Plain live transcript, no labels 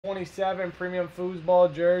27 premium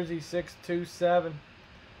foosball jersey 627.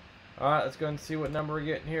 Alright, let's go and see what number we're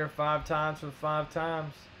getting here. 5 times for 5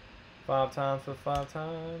 times. 5 times for 5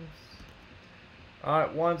 times.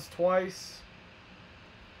 Alright, once, twice.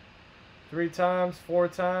 3 times, 4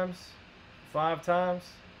 times, 5 times.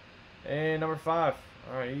 And number 5.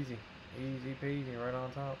 Alright, easy. Easy peasy, right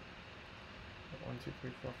on top. 1, 2,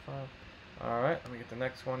 3, 4, 5. Alright, let me get the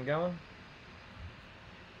next one going.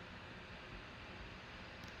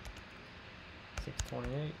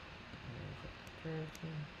 628.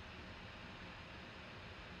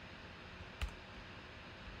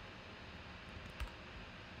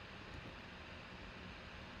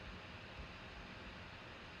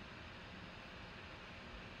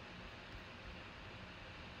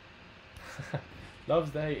 Loves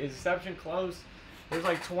the hate. Is exception close? There's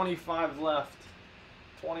like 25 left.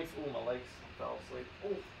 20. Oh, my legs fell asleep.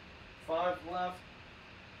 Oh, 5 left.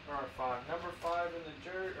 Alright, 5. Number 5 in the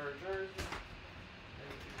jersey. Over here.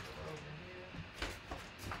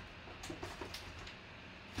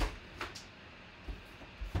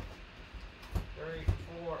 3,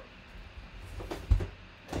 4,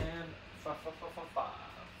 and 5.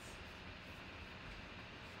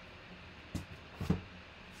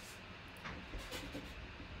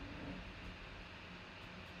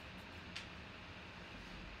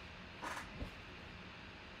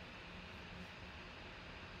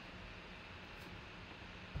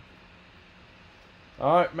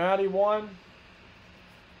 Alright, Maddie 1,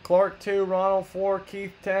 Clark 2, Ronald 4,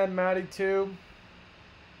 Keith 10, Maddie 2,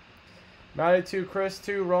 Maddie 2, Chris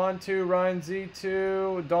 2, Ron 2, Ryan Z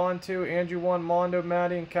 2, Dawn 2, Andrew 1, Mondo,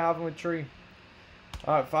 Maddie, and Calvin with Tree.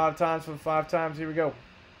 Alright, 5 times for 5 times. Here we go.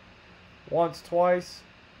 Once, twice,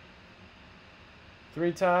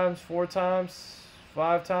 3 times, 4 times,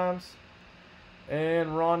 5 times.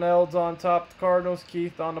 And Ronald's on top of the Cardinals,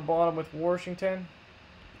 Keith on the bottom with Washington.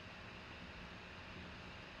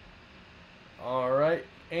 Alright,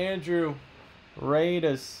 Andrew,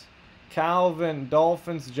 Raiders, Calvin,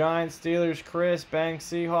 Dolphins, Giants, Steelers, Chris, Banks,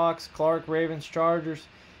 Seahawks, Clark, Ravens, Chargers,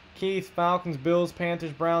 Keith, Falcons, Bills,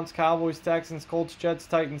 Panthers, Browns, Cowboys, Texans, Colts, Jets,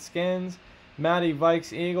 Titans, Skins, Matty,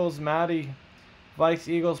 Vikes, Eagles, Matty, Vikes,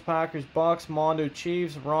 Eagles, Packers, Bucks, Mondo,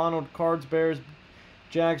 Chiefs, Ronald, Cards, Bears,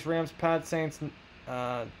 Jags, Rams, Pats, Saints,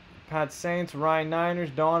 Ryan,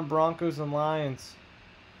 Niners, Dawn, Broncos, and Lions.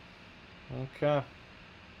 Okay.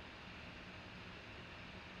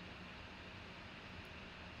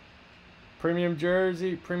 Premium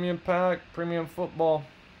jersey, premium pack, premium football.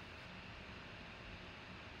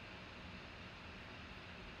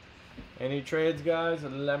 Any trades, guys?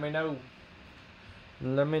 Let me know.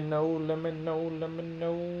 Let me know, let me know, let me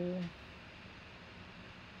know.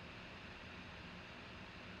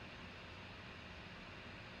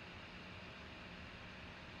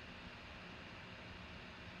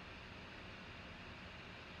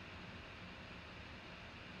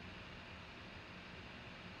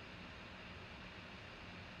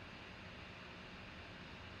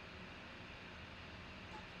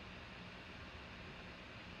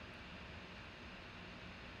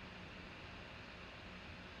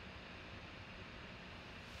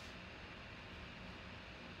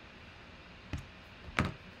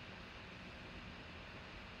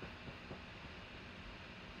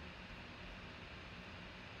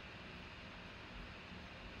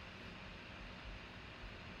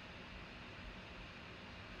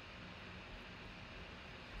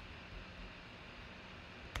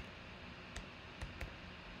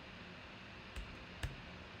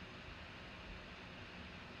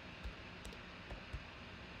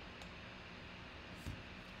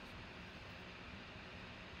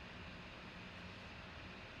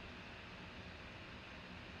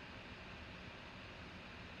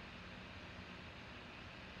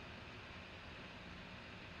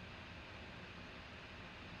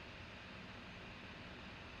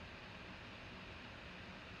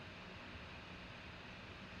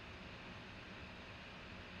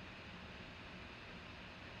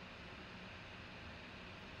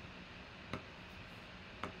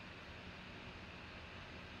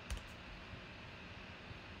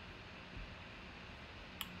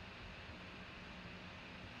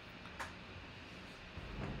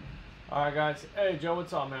 Alright, guys. Hey, Joe,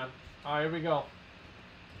 what's up, man? Alright, here we go.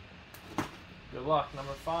 Good luck.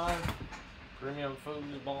 Number 5. Premium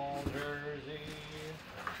foosball jersey.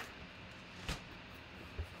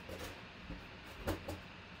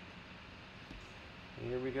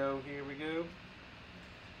 Here we go, here we go.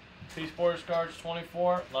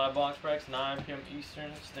 P-SPORTSCARDS24, live box breaks, 9 p.m.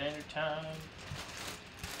 Eastern Standard Time.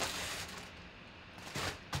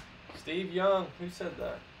 Steve Young, who said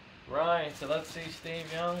that? Ryan, so let's see Steve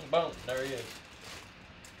Young. Boom, there he is.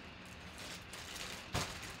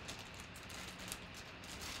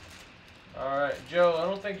 Alright, Joe, I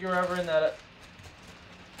don't think you were ever in that.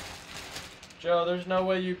 Joe, there's no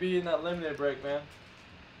way you'd be in that limited break, man.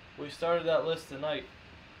 We started that list tonight.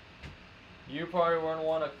 You probably were in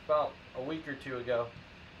one about a week or two ago.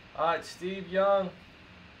 Alright, Steve Young.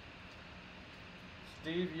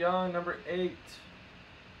 Steve Young, number 8.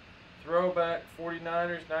 Throwback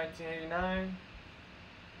 49ers, 1989.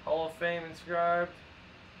 Hall of Fame inscribed.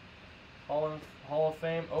 Hall of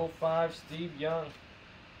Fame 05, Steve Young.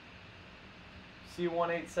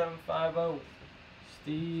 C18750.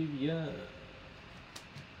 Steve Young.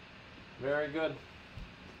 Very good.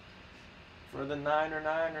 For the Niner.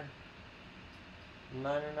 Niner,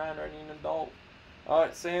 I need an adult.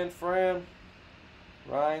 Alright, San Fran.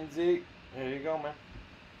 Ryan Zeke. There you go, man.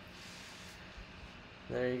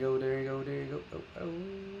 There you go. Oh.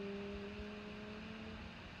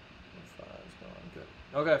 5's gone. Good.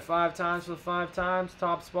 Okay, 5 times for the 5 times.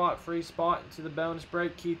 Top spot, free spot into the bonus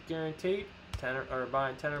break. Keith guaranteed. 10 or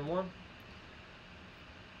buying 10 or more.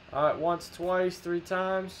 Alright, once, twice, 3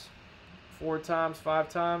 times. 4 times, 5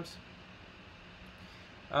 times.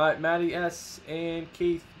 Alright, Matty S and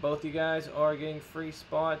Keith, both you guys are getting free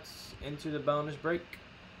spots into the bonus break.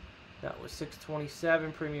 That was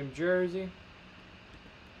 627 premium jersey.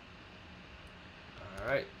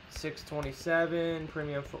 Alright, 627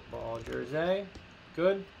 premium football jersey.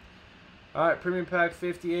 Good. Alright, premium pack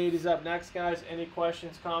 58 is up next, guys. Any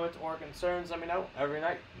questions, comments, or concerns, let me know. Every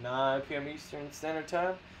night, 9 p.m. Eastern Standard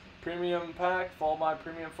Time. Premium pack followed by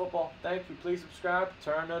premium football. Thank you. Please subscribe,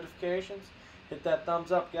 turn on notifications. Hit that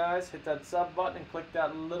thumbs up, guys. Hit that sub button and click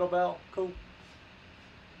that little bell. Cool.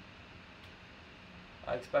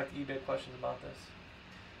 I expect eBay questions about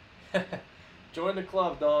this. Join the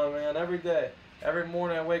club, Don, man. Every day. Every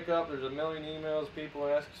morning I wake up, there's a million emails people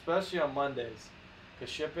ask, especially on Mondays.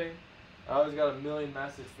 Because shipping, I always got a million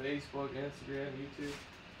messages. Facebook, Instagram, YouTube.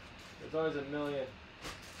 There's always a million.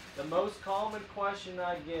 The most common question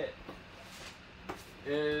I get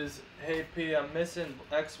is, hey P, I'm missing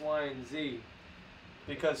X, Y, and Z.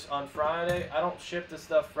 Because on Friday, I don't ship the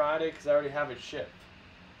stuff Friday because I already have it shipped.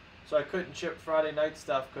 So I couldn't ship Friday night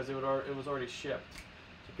stuff because it was already shipped.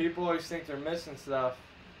 So people always think they're missing stuff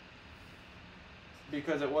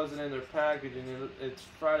because it wasn't in their packaging. It's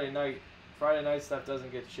Friday night. Friday night stuff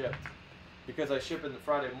doesn't get shipped because I ship it the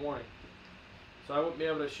Friday morning. So I wouldn't be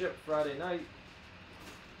able to ship Friday night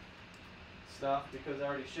stuff because I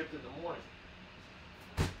already shipped it in the morning.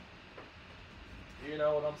 You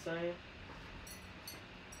know what I'm saying?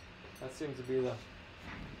 That seems to be the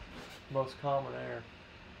most common error.